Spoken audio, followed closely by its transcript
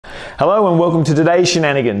Hello and welcome to today's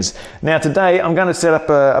shenanigans. Now today I'm going to set up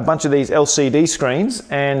a bunch of these LCD screens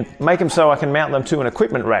and make them so I can mount them to an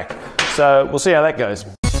equipment rack. So we'll see how that goes.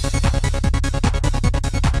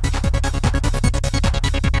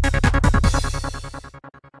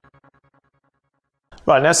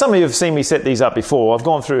 Right, now some of you have seen me set these up before. I've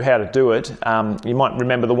gone through how to do it. You might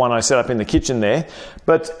remember the one I set up in the kitchen there.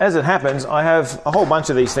 But as it happens, I have a whole bunch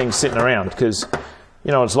of these things sitting around because, you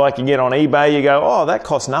know, it's like you get on eBay, you go, oh, that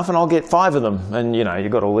costs nothing, I'll get 5 of them. And, you know,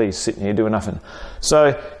 you've got all these sitting here doing nothing.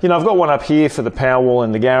 So, you know, I've got one up here for the power wall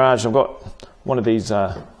in the garage. I've got one of these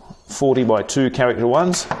 40 by 2 character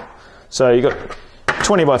ones. So you've got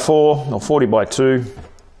 20 by 4 or 40 by 2.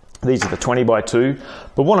 These are the 20 by 2.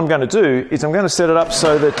 But what I'm going to do is I'm going to set it up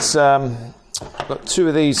so that I've got 2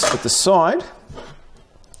 of these at the side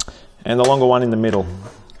and the longer one in the middle.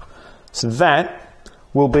 So that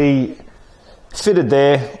will be fitted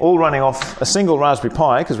there, all running off a single Raspberry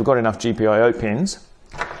Pi because we've got enough GPIO pins,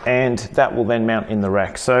 and that will then mount in the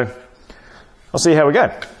rack. So I'll see how we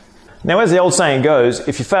go. Now, as the old saying goes,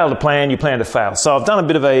 if you fail to plan, you plan to fail. So I've done a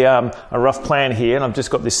bit of a rough plan here, and I've just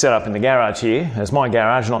got this set up in the garage here. It's my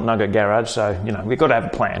garage, not Nugget Garage, so, you know, we've got to have a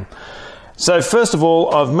plan. So first of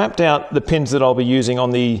all, I've mapped out the pins that I'll be using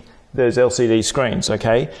on those LCD screens,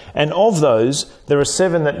 okay? And of those, there are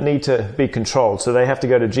 7 that need to be controlled, so they have to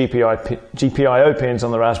go to GPIO pins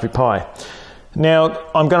on the Raspberry Pi. Now,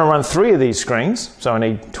 I'm going to run 3 of these screens, so I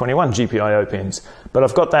need 21 GPIO pins, but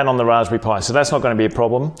I've got that on the Raspberry Pi, so that's not going to be a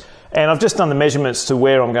problem. And I've just done the measurements to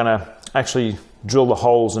where I'm going to actually drill the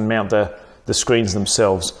holes and mount the screens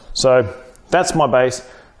themselves. So that's my base,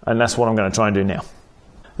 and that's what I'm going to try and do now.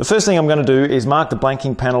 The first thing I'm going to do is mark the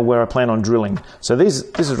blanking panel where I plan on drilling. So this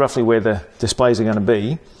is roughly where the displays are going to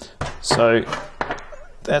be. So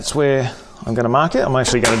that's where I'm going to mark it. I'm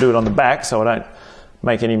actually going to do it on the back so I don't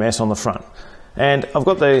make any mess on the front. And I've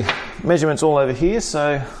got the measurements all over here,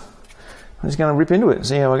 so I'm just going to rip into it and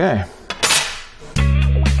see how I go.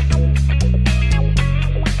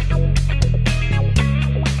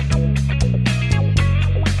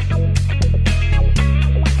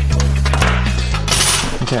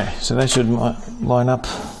 Okay, so they should line up,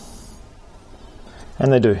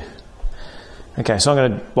 and they do. Okay, so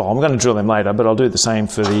I'm going to drill them later, but I'll do the same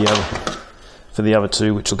for the other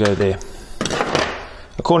 2, which will go there,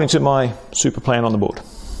 according to my super plan on the board.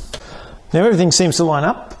 Now everything seems to line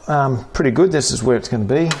up pretty good. This is where it's going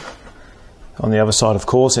to be. On the other side, of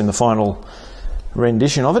course, in the final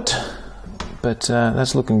rendition of it, but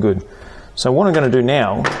that's looking good. So what I'm going to do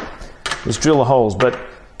now is drill the holes, but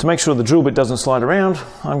to make sure the drill bit doesn't slide around,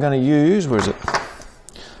 I'm going to use, where is it?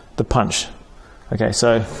 The punch. Okay,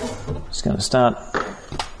 so I'm just going to start.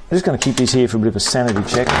 I'm just going to keep these here for a bit of a sanity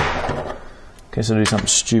check in case I do something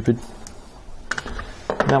stupid.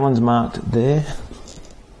 That one's marked there.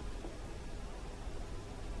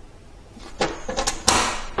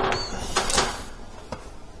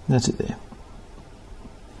 That's it there.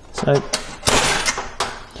 So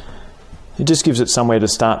it just gives it somewhere to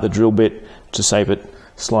start the drill bit to save it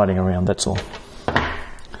sliding around, that's all.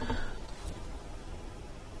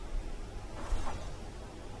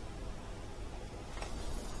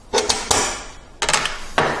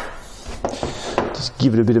 Just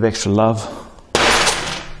give it a bit of extra love.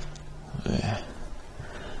 Yeah.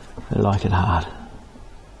 I like it hard.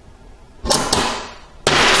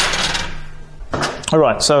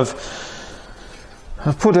 Alright, so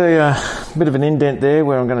I've put a bit of an indent there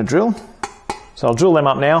where I'm going to drill. So I'll drill them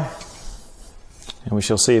up now, and we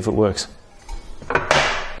shall see if it works.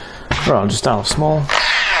 Alright, I'll just start off small.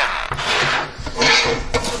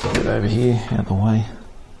 Get over here, out of the way.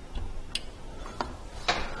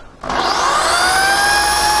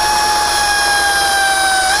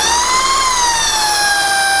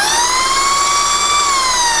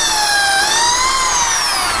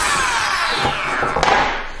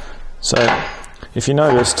 So, if you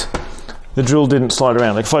noticed, the drill didn't slide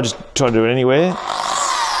around. Like if I just try to do it anywhere,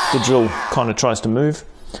 the drill kind of tries to move.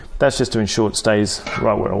 That's just to ensure it stays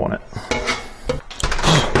right where I want it.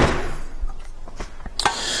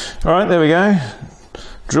 Alright, there we go.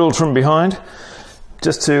 Drilled from behind.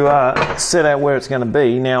 Just to set out where it's going to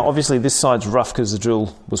be. Now, obviously this side's rough because the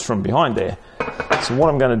drill was from behind there. So what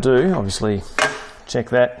I'm going to do, obviously, check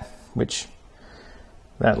that, which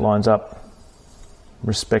that lines up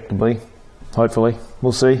respectably, hopefully.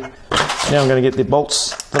 We'll see. Now I'm going to get the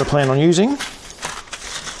bolts that I plan on using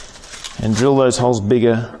and drill those holes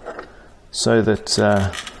bigger so that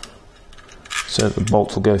the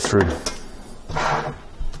bolts will go through.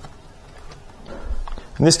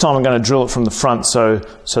 And this time I'm going to drill it from the front so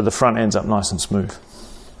the front ends up nice and smooth.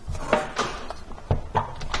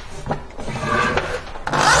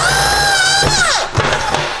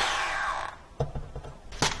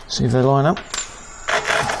 See if they line up.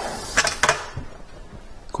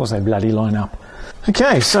 Of course they bloody line up.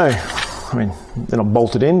 Okay, so, I mean, they're not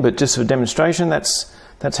bolted in, but just for demonstration, that's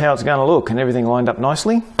how it's going to look, and everything lined up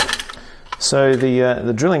nicely. So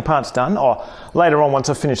the drilling part's done. Oh, later on, once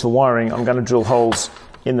I finish the wiring, I'm going to drill holes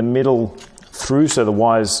in the middle through so the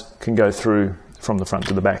wires can go through from the front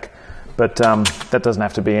to the back. But that doesn't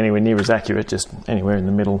have to be anywhere near as accurate, just anywhere in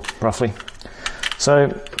the middle, roughly. So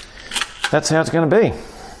that's how it's going to be.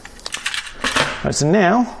 Right, so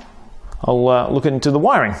now I'll look into the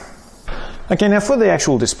wiring. Okay, now for the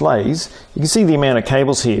actual displays, you can see the amount of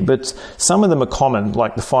cables here, but some of them are common,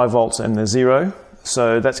 like the 5 volts and the 0.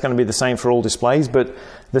 So that's going to be the same for all displays, but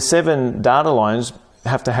the 7 data lines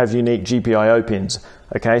have to have unique GPIO pins.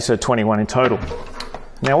 Okay, so 21 in total.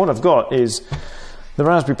 Now what I've got is the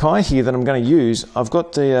Raspberry Pi here that I'm going to use. I've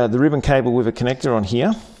got the ribbon cable with a connector on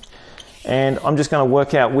here, and I'm just going to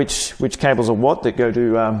work out which cables are what that go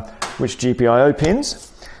to which GPIO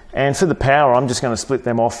pins. And for the power, I'm just going to split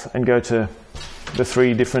them off and go to the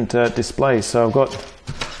 3 different displays. So I've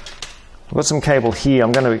got some cable here.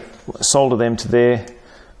 I'm going to solder them to there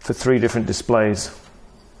for 3 different displays,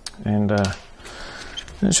 and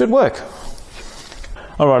it should work.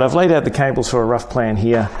 All right, I've laid out the cables for a rough plan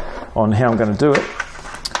here on how I'm going to do it.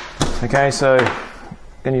 Okay, so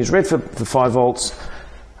I'm going to use red for 5 volts,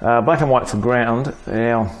 black and white for ground.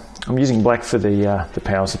 Now I'm using black for the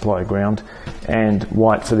power supply ground, and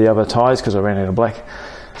white for the other ties because I ran out of black,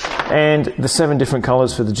 and the 7 different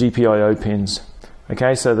colours for the GPIO pins.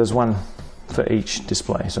 Okay, so there's 1 for each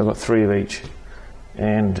display, so I've got 3 of each,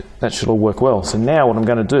 and that should all work well. So now what I'm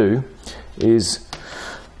going to do is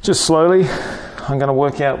just slowly I'm going to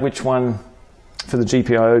work out which one for the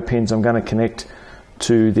GPIO pins I'm going to connect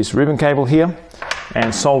to this ribbon cable here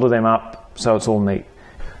and solder them up so it's all neat.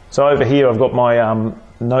 So over here I've got my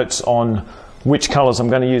notes on which colours I'm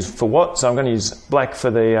going to use for what. So I'm going to use black for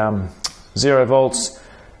the 0 volts,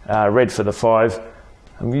 red for the 5.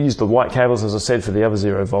 I'm going to use the white cables, as I said, for the other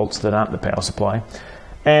 0 volts that aren't the power supply.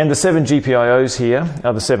 And the 7 GPIOs here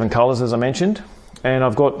are the 7 colours, as I mentioned. And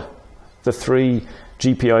I've got the 3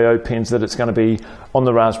 GPIO pins that it's going to be on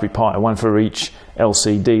the Raspberry Pi, 1 for each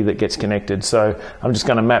LCD that gets connected. So I'm just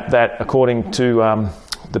going to map that according to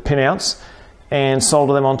the pinouts and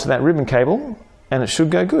solder them onto that ribbon cable, and it should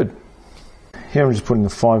go good. Here I'm just putting the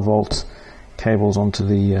 5 volt cables onto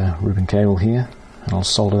the ribbon cable here, and I'll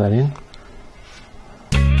solder that in.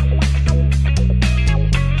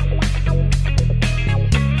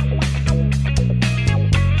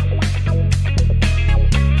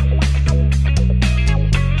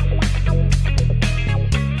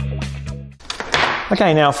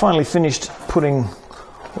 Okay, now I've finally finished putting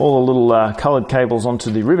all the little coloured cables onto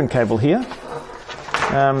the ribbon cable here.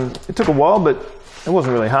 It took a while, but it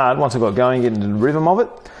wasn't really hard once I got going, getting into the rhythm of it.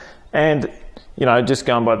 And, you know, just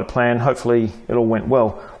going by the plan, hopefully it all went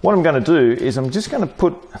well. What I'm going to do is I'm just going to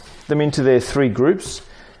put them into their 3 groups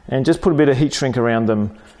and just put a bit of heat shrink around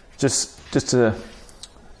them just to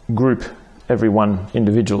group everyone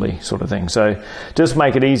individually, sort of thing. So just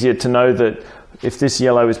make it easier to know that if this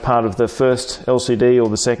yellow is part of the first LCD or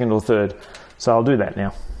the second or third. So I'll do that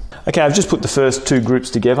now. Okay, I've just put the first 2 groups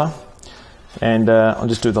together, and I'll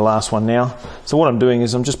just do the last one now. So what I'm doing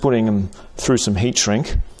is I'm just putting them through some heat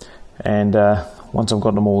shrink, and once I've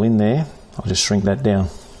got them all in there, I'll just shrink that down.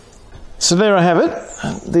 So there I have it,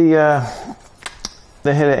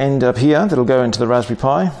 the header end up here that'll go into the Raspberry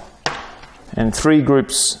Pi, and 3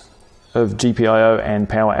 groups of GPIO and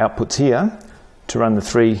power outputs here to run the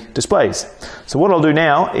 3 displays. So what I'll do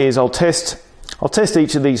now is I'll test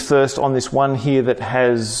each of these first on this one here that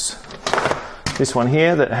has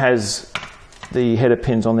the header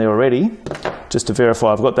pins on there already, just to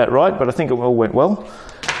verify I've got that right, but I think it all went well.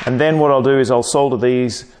 And then what I'll do is I'll solder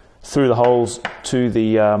these through the holes to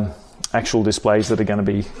the actual displays that are going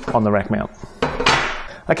to be on the rack mount.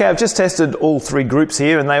 Okay, I've just tested all 3 groups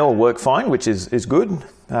here and they all work fine, which is good.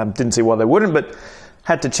 Didn't see why they wouldn't, but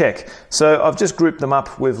had to check. So I've just grouped them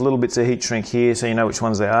up with little bits of heat shrink here so you know which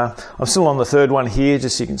ones they are. I'm still on the 3rd one here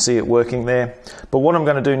just so you can see it working there. But what I'm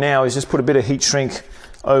going to do now is just put a bit of heat shrink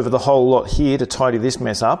over the whole lot here to tidy this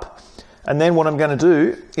mess up. And then what I'm going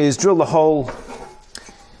to do is drill the hole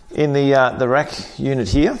in the rack unit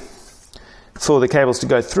here for the cables to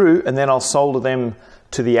go through, and then I'll solder them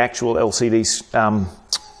to the actual LCD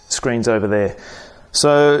screens over there.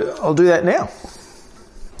 So I'll do that now.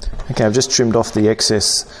 Okay, I've just trimmed off the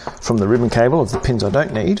excess from the ribbon cable of the pins I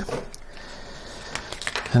don't need.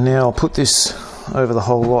 And now I'll put this over the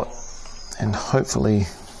whole lot and hopefully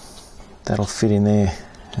that'll fit in there.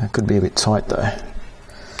 It could be a bit tight though,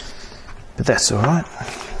 but that's all right.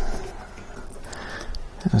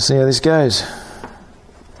 Let's see how this goes.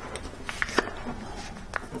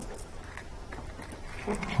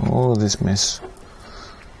 All of this mess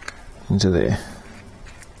into there.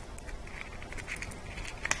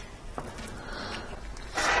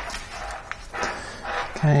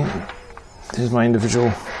 Okay, there's my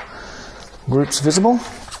individual groups visible.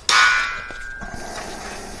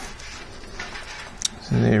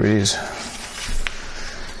 So there it is.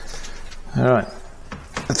 Alright,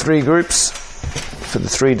 the 3 groups for the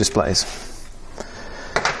 3 displays.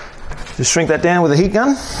 Just shrink that down with a heat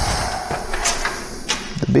gun.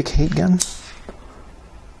 The big heat gun.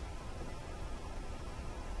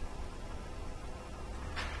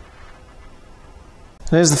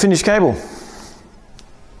 There's the finished cable.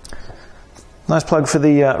 Nice plug for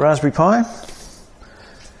the Raspberry Pi.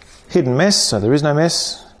 Hidden mess, so there is no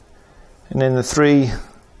mess. And then the 3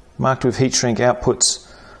 marked with heat shrink outputs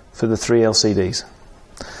for the 3 LCDs.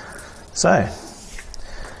 So,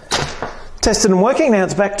 tested and working. Now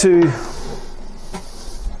it's back to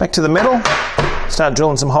the metal. Start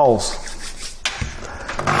drilling some holes.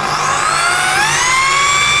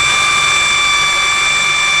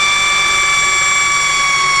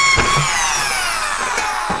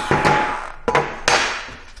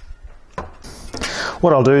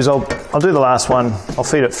 What I'll do is I'll do the last one. I'll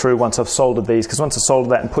feed it through once I've soldered these, because once I solder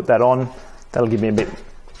that and put that on, that'll give me a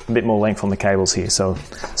bit more length on the cables here, so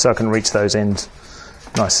I can reach those ends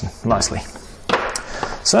nicely.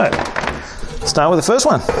 So, start with the first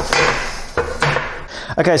one.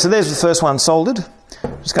 Okay, so there's the first one soldered.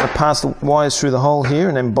 I'm just going to pass the wires through the hole here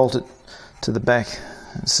and then bolt it to the back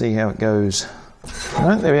and see how it goes.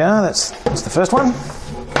 Right, there we are, that's the first one.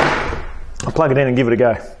 I'll plug it in and give it a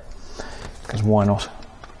go, because why not?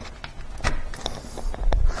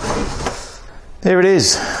 There it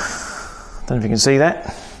is. Don't know if you can see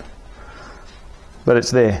that, but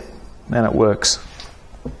it's there and it works,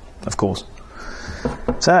 of course.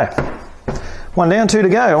 So, 1 down, 2 to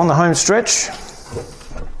go on the home stretch.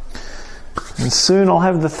 And soon I'll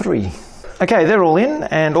have the 3. Okay, they're all in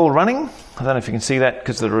and all running. I don't know if you can see that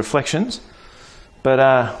because of the reflections,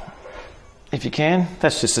 but if you can,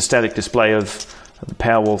 that's just a static display of the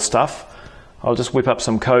Powerwall stuff. I'll just whip up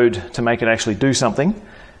some code to make it actually do something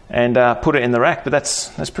and put it in the rack, but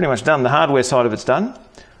that's pretty much done. The hardware side of it's done.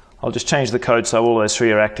 I'll just change the code so all those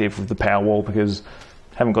 3 are active with the Powerwall, because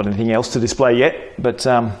I haven't got anything else to display yet, but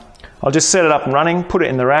I'll just set it up and running, put it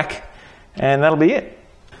in the rack, and that'll be it.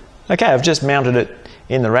 Okay, I've just mounted it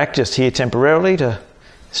in the rack just here temporarily to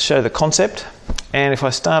show the concept, and if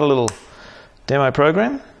I start a little demo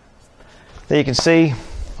program, there you can see,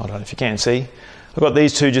 I don't know if you can see, I've got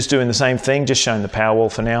these 2 just doing the same thing, just showing the Powerwall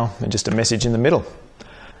for now, and just a message in the middle.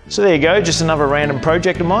 So there you go, just another random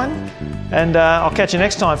project of mine, and I'll catch you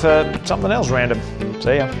next time for something else random.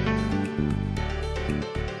 See ya.